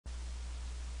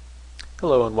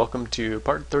Hello and welcome to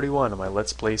part 31 of my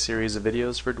Let's Play series of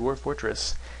videos for Dwarf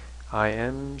Fortress. I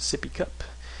am Sippy Cup.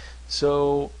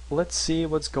 So let's see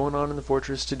what's going on in the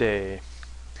fortress today.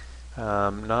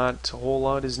 Not a whole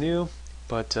lot is new,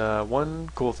 but one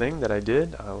cool thing that I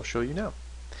did I will show you now.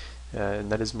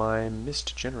 And that is my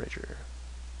mist generator.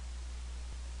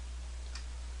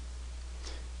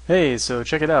 Hey, so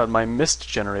check it out, my mist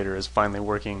generator is finally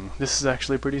working. This is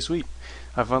actually pretty sweet.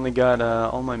 I finally got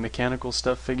all my mechanical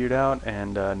stuff figured out,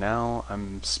 and now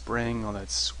I'm spraying all that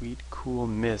sweet, cool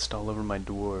mist all over my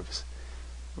dwarves.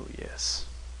 Oh yes,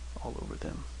 all over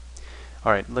them.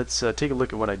 Alright, let's take a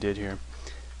look at what I did here.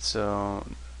 So,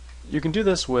 you can do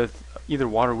this with either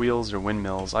water wheels or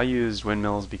windmills. I used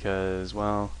windmills because,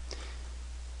 well,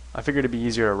 I figured it'd be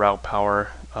easier to route power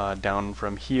down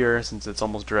from here, since it's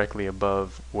almost directly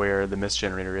above where the mist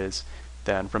generator is,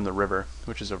 than from the river,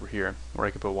 which is over here, where I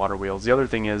could put water wheels. The other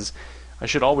thing is, I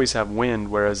should always have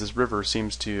wind, whereas this river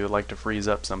seems to like to freeze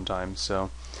up sometimes. So,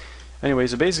 anyway,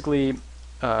 so basically,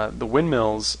 the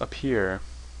windmills up here,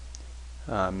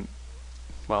 well,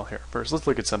 here, first let's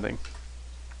look at something.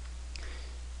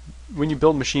 When you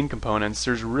build machine components,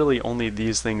 there's really only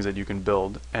these things that you can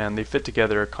build, and they fit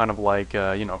together kind of like,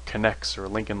 you know, connects or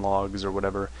Lincoln logs or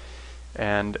whatever,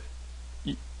 and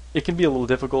it can be a little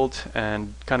difficult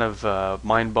and kind of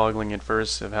mind-boggling at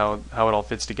first of how it all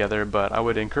fits together, but I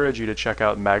would encourage you to check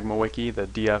out MagmaWiki, the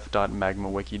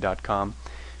df.magmawiki.com,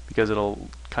 because it'll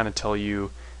kind of tell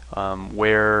you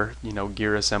where, you know,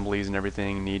 gear assemblies and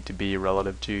everything need to be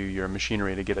relative to your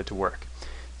machinery to get it to work.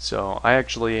 So I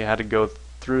actually had to go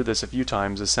through this a few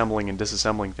times, assembling and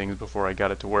disassembling things before I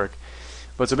got it to work.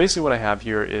 But so basically what I have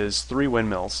here is 3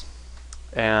 windmills,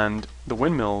 and the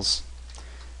windmills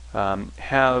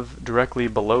have directly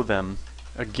below them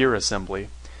a gear assembly.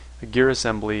 A gear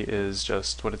assembly is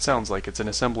just what it sounds like. It's an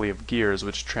assembly of gears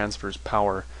which transfers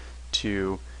power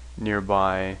to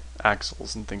nearby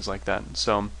axles and things like that.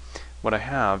 So what I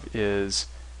have is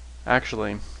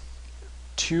actually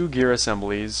 2 gear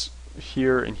assemblies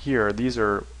here and here. These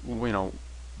are, you know,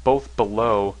 both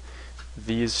below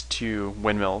these 2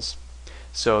 windmills.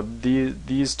 So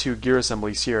these 2 gear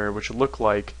assemblies here, which look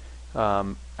like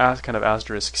kind of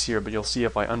asterisks here, but you'll see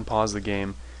if I unpause the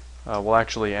game, will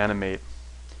actually animate.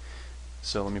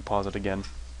 So let me pause it again.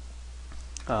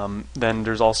 Then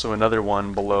there's also another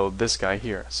one below this guy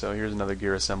here. So here's another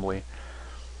gear assembly.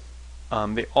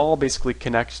 They all basically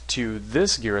connect to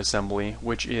this gear assembly,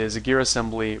 which is a gear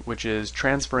assembly which is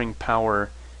transferring power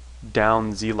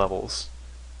down Z levels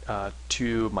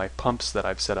to my pumps that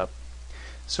I've set up.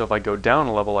 So if I go down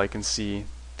a level, I can see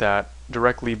that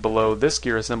directly below this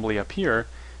gear assembly up here,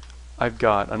 I've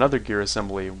got another gear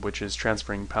assembly which is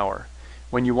transferring power.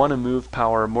 When you want to move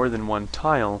power more than one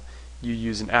tile, you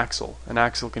use an axle. An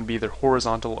axle can be either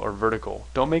horizontal or vertical.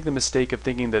 Don't make the mistake of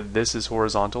thinking that this is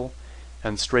horizontal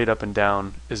and straight up and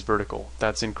down is vertical.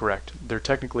 That's incorrect. They're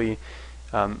technically,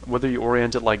 whether you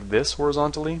orient it like this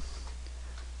horizontally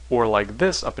or like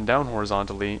this up and down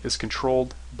horizontally, is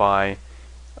controlled by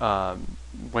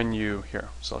when you, here,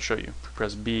 so I'll show you.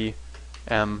 Press B,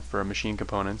 M for machine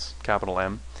components, capital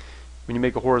M. When you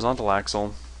make a horizontal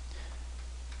axle,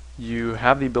 you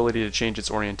have the ability to change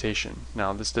its orientation.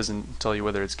 Now this doesn't tell you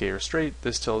whether it's gay or straight.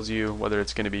 This tells you whether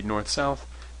it's going to be north-south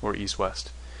or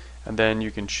east-west. And then you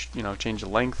can change the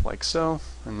length like so,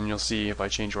 and then you'll see if I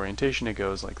change orientation it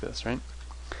goes like this, right?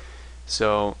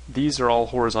 So these are all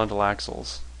horizontal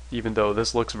axles. Even though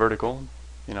this looks vertical,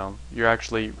 you know, you're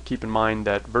actually, keep in mind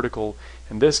that vertical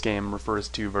in this game refers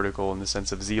to vertical in the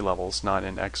sense of Z levels, not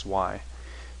in X, Y.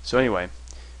 So anyway,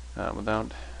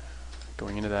 without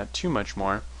going into that too much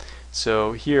more,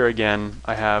 so here again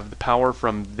I have the power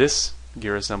from this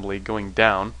gear assembly going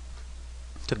down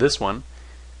to this one,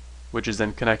 which is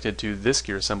then connected to this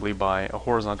gear assembly by a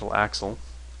horizontal axle,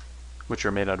 which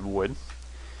are made out of wood.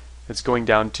 It's going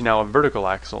down to now a vertical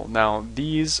axle. Now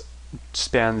these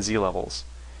span Z levels.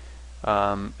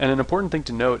 And an important thing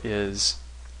to note is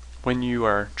when you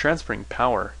are transferring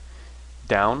power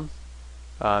down,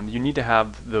 you need to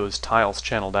have those tiles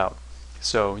channeled out.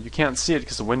 So you can't see it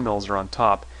because the windmills are on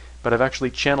top, but I've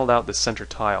actually channeled out the center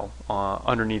tile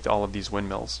underneath all of these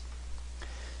windmills.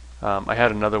 I had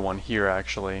another one here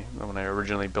actually when I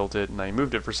originally built it, and I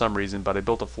moved it for some reason, but I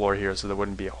built a floor here so there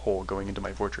wouldn't be a hole going into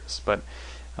my fortress. But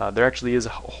there actually is a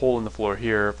hole in the floor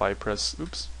here. If I press,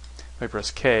 if I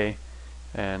press K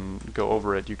and go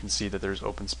over it, you can see that there's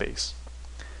open space.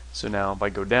 So now if I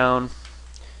go down,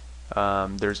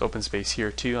 there's open space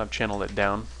here too. I've channeled it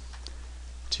down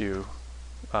to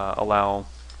allow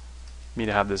me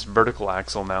to have this vertical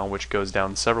axle now, which goes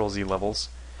down several Z levels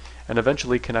and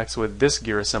eventually connects with this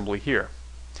gear assembly here.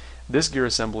 this gear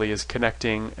assembly is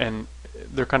connecting, and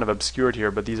they're kind of obscured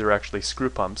here, but these are actually screw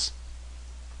pumps.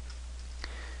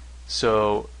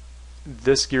 So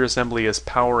this gear assembly is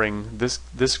powering this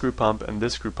screw pump and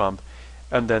this screw pump,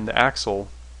 and then the axle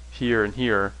here and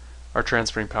here are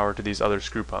transferring power to these other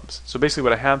screw pumps. So basically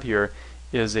what I have here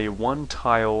is a one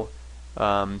tile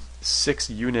 6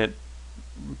 unit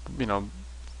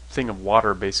thing of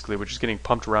water, basically, which is getting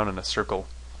pumped around in a circle.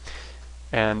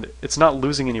 And it's not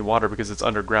losing any water because it's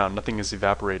underground, nothing is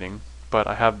evaporating, but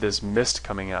I have this mist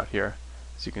coming out here,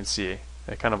 as you can see.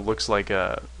 It kind of looks like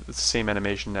it's the same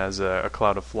animation as a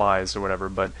cloud of flies or whatever,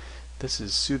 but this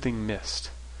is soothing mist,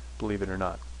 believe it or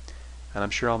not. And I'm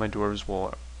sure all my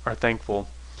dwarves are thankful.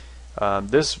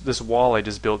 This wall I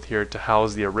just built here to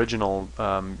house the original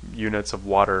units of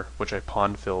water, which I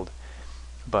pond filled.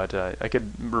 But I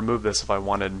could remove this if I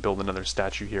wanted and build another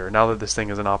statue here. Now that this thing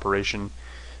is in operation,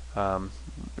 it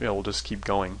will just keep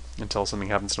going until something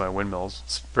happens to my windmills.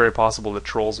 It's very possible that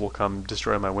trolls will come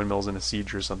destroy my windmills in a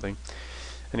siege or something.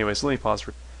 Anyway, so let me pause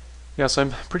for... Yeah, so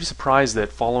I'm pretty surprised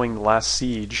that following the last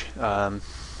siege,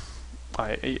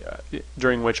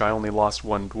 during which I only lost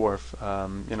one dwarf,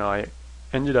 I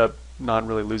ended up not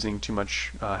really losing too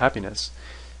much happiness.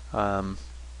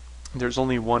 There's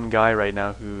only one guy right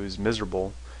now who's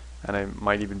miserable, and I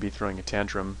might even be throwing a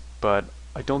tantrum, but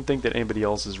I don't think that anybody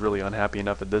else is really unhappy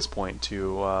enough at this point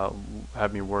to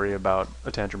have me worry about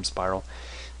a tantrum spiral.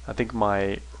 I think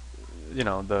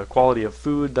the quality of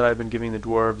food that I've been giving the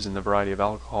dwarves and the variety of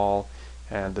alcohol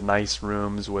and the nice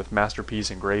rooms with masterpiece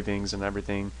engravings and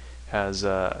everything has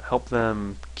helped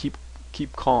them keep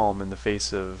calm in the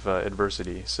face of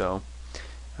adversity. So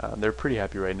they're pretty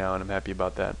happy right now, and I'm happy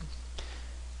about that.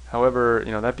 However,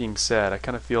 that being said, I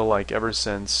kind of feel like ever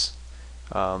since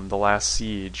the last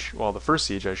siege, well, the first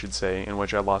siege I should say, in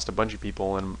which I lost a bunch of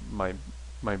people and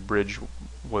my bridge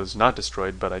was not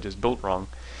destroyed, but I just built wrong,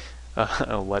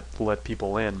 let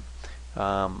people in.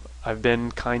 I've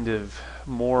been kind of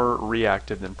more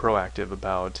reactive than proactive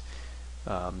about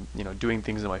doing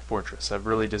things in my fortress. I've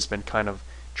really just been kind of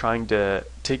trying to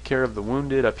take care of the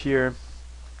wounded up here,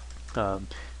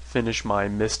 finish my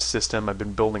mist system. I've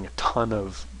been building a ton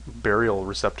of burial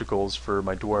receptacles for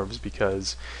my dwarves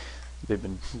because they've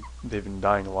been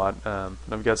dying a lot.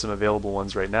 I've got some available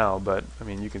ones right now, but I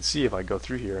mean, you can see if I go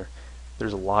through here,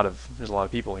 there's a lot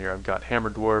of people here. I've got hammer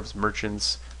dwarves,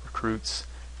 merchants, recruits,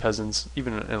 peasants,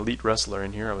 even an elite wrestler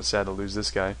in here. I was sad to lose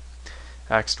this guy.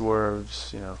 Axe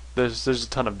dwarves, there's a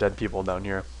ton of dead people down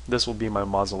here. This will be my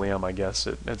mausoleum, I guess.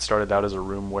 It started out as a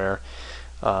room where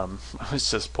I was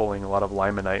just pulling a lot of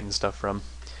limonite and stuff from.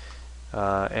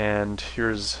 And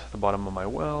here's the bottom of my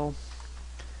well.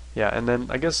 Yeah, and then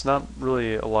I guess not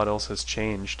really a lot else has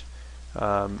changed.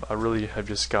 I really have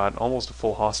just got almost a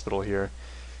full hospital here.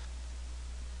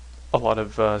 A lot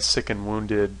of sick and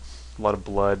wounded, a lot of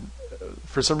blood.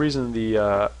 For some reason,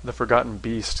 the Forgotten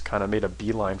Beast kind of made a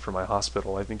beeline for my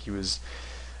hospital. I think he was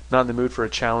not in the mood for a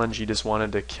challenge. He just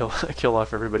wanted to kill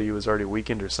off everybody who was already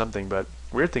weakened or something. But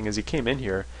weird thing is, he came in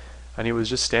here, and he was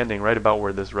just standing right about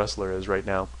where this wrestler is right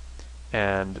now,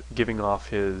 and giving off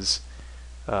his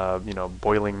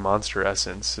boiling monster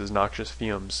essence, his noxious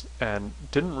fumes, and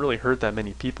didn't really hurt that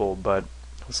many people, but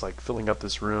it was like filling up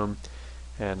this room,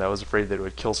 and I was afraid that it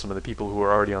would kill some of the people who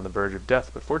were already on the verge of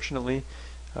death. But fortunately,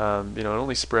 it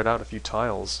only spread out a few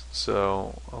tiles,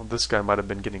 so this guy might have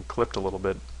been getting clipped a little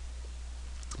bit.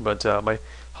 But my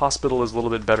hospital is a little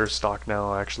bit better stocked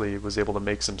now. I actually was able to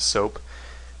make some soap.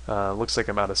 Looks like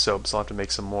I'm out of soap, so I'll have to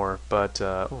make some more. But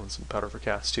and some powder for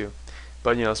cast too.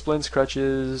 But splints,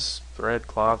 crutches, thread,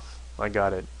 cloth, I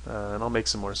got it. And I'll make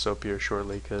some more soap here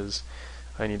shortly because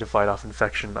I need to fight off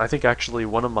infection. I think actually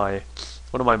one of my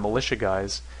militia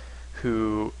guys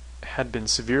who had been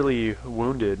severely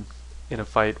wounded in a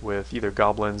fight with either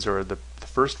goblins or the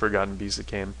first Forgotten Beast that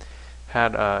came,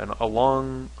 had a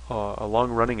long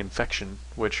running infection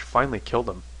which finally killed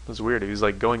him. It was weird. He was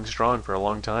like going strong for a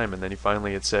long time, and then he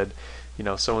finally had said,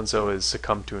 so and so has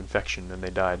succumbed to infection, and they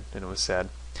died, and it was sad.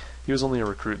 He was only a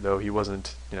recruit though. He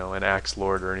wasn't an axe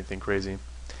lord or anything crazy.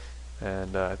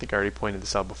 And I think I already pointed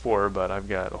this out before, but I've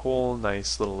got a whole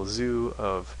nice little zoo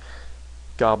of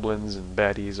goblins and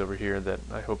baddies over here that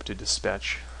I hope to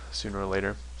dispatch sooner or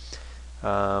later.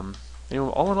 All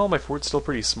in all, my fort's still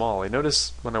pretty small. I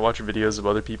notice when I watch videos of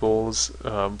other people's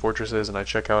fortresses, and I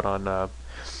check out on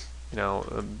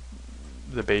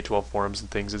the Bay 12 forums and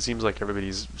things, it seems like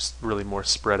everybody's really more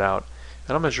spread out.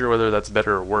 And I'm not sure whether that's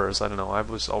better or worse. I don't know.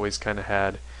 I've always kind of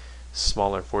had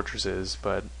smaller fortresses,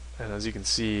 and as you can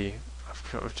see,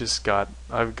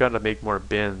 I've got to make more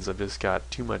bins. I've just got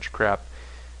too much crap.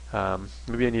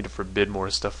 Maybe I need to forbid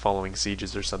more stuff following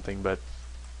sieges or something, but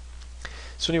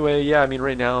So anyway, yeah, I mean,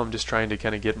 right now I'm just trying to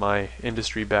kind of get my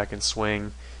industry back in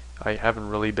swing. I haven't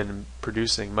really been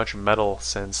producing much metal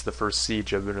since the first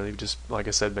siege. I've been really just, like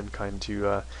I said, been kind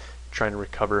to trying to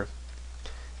recover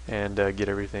and get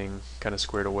everything kind of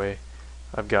squared away.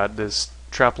 I've got this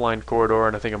trapline corridor,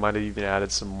 and I think I might have even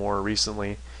added some more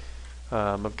recently.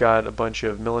 I've got a bunch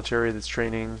of military that's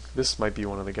training. This might be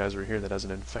one of the guys right here that has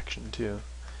an infection too.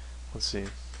 Let's see.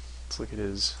 Let's look at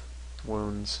his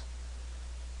wounds.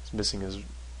 He's missing his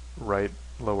right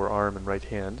lower arm and right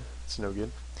hand. It's no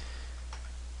good.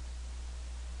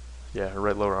 Yeah, her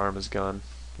right lower arm is gone.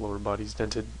 Lower body's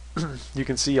dented. You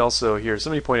can see also here,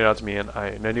 somebody pointed out to me, and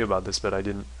I knew about this, but I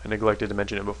neglected to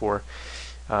mention it before.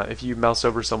 If you mouse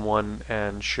over someone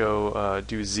and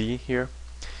do Z here,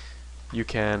 you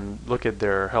can look at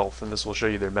their health, and this will show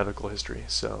you their medical history.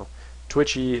 So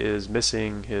Twitchy is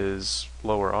missing his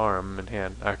lower arm and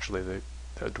hand. Actually,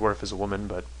 the dwarf is a woman,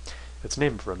 but it's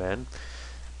named for a man.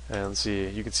 And let's see,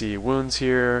 you can see wounds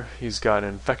here. He's got an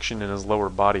infection in his lower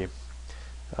body.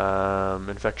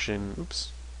 Infection,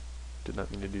 oops, did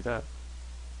not mean to do that.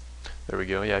 There we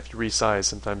go. Yeah, if you resize,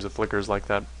 sometimes it flickers like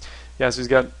that. Yeah, so he's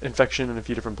got infection in a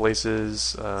few different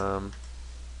places.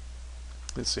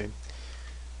 Let's see.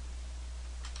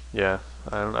 Yeah,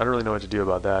 I don't really know what to do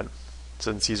about that.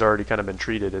 Since he's already kind of been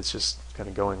treated, it's just kind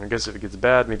of going. I guess if it gets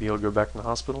bad, maybe he'll go back in the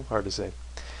hospital. Hard to say.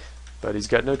 But he's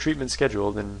got no treatment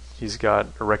scheduled, and he's got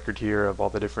a record here of all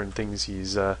the different things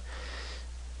he's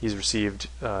received,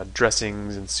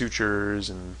 dressings and sutures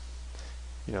and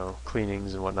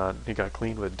cleanings and whatnot. He got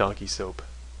cleaned with donkey soap.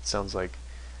 Sounds like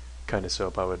kind of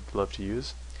soap I would love to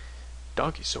use.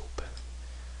 Donkey soap.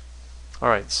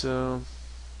 Alright, so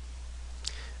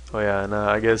oh yeah, and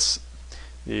I guess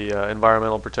the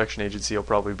Environmental Protection Agency will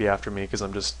probably be after me because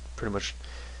I'm just pretty much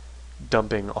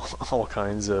dumping all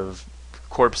kinds of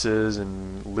corpses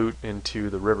and loot into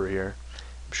the river here.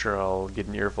 I'm sure I'll get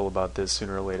an earful about this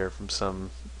sooner or later from some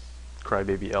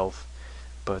crybaby elf.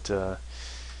 But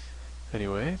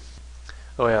anyway,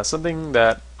 oh yeah, something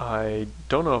that I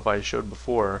don't know if I showed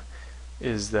before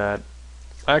is that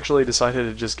I actually decided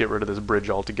to just get rid of this bridge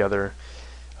altogether.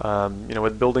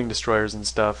 With building destroyers and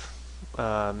stuff,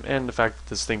 and the fact that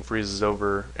this thing freezes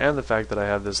over, and the fact that I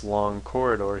have this long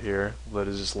corridor here that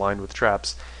is just lined with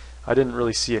traps, I didn't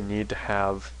really see a need to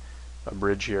have a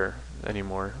bridge here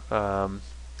anymore.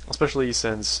 Especially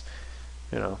since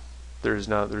there's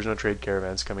no trade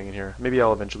caravans coming in here. Maybe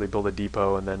I'll eventually build a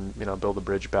depot and then build a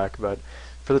bridge back, but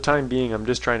for the time being I'm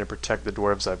just trying to protect the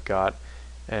dwarves I've got.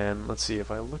 And let's see, if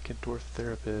I look at Dwarf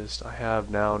Therapist, I have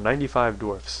now 95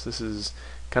 dwarfs. This is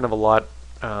kind of a lot.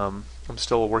 I'm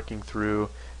still working through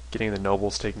getting the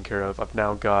nobles taken care of. I've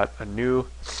now got a new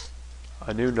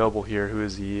noble here who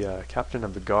is the captain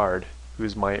of the guard,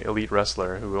 who's my elite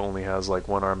wrestler who only has like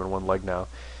one arm and one leg now.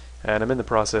 And I'm in the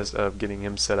process of getting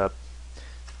him set up.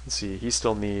 Let's see, he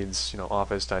still needs,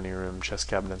 office, dining room, chest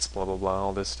cabinets, blah blah blah,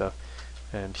 all this stuff.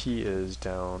 And he is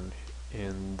down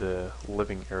in the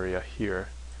living area here.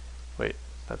 Wait,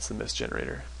 that's the mist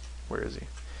generator. Where is he?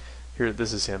 Here,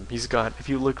 this is him. He's got, if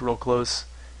you look real close,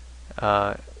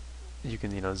 you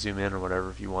can, zoom in or whatever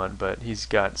if you want, but he's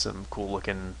got some cool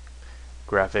looking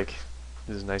graphic.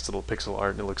 This is nice little pixel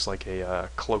art, and it looks like a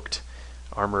cloaked,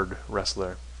 armored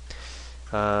wrestler.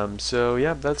 So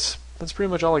yeah, that's pretty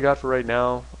much all I got for right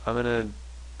now. I'm gonna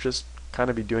just kind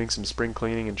of be doing some spring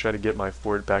cleaning and try to get my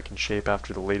fort back in shape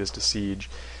after the latest siege,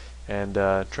 and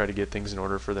try to get things in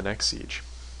order for the next siege.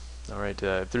 Alright,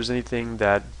 if there's anything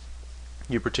that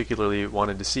you particularly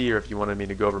wanted to see, or if you wanted me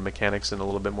to go over mechanics in a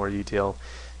little bit more detail,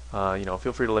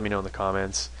 feel free to let me know in the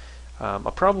comments.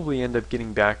 I'll probably end up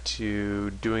getting back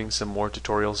to doing some more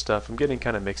tutorial stuff. I'm getting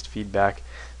kind of mixed feedback.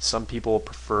 Some people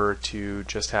prefer to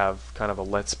just have kind of a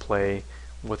let's play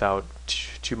without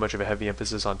too much of a heavy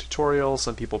emphasis on tutorial.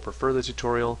 Some people prefer the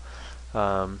tutorial.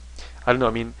 I don't know,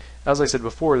 I mean, as I said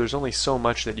before, there's only so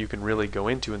much that you can really go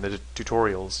into in the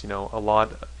tutorials. A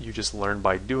lot you just learn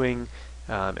by doing,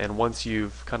 and once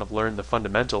you've kind of learned the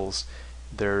fundamentals,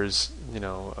 there's,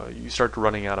 you start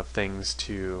running out of things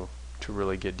to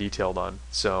really get detailed on.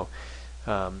 So,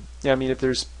 yeah, I mean, if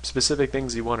there's specific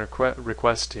things you want to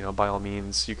request, by all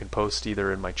means, you can post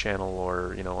either in my channel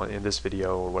or, in this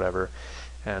video or whatever,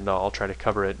 and I'll try to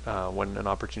cover it when an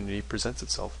opportunity presents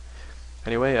itself.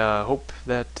 Anyway, hope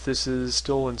that this is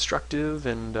still instructive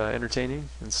and entertaining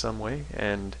in some way,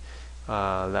 and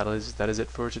that is it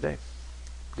for today.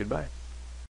 Goodbye.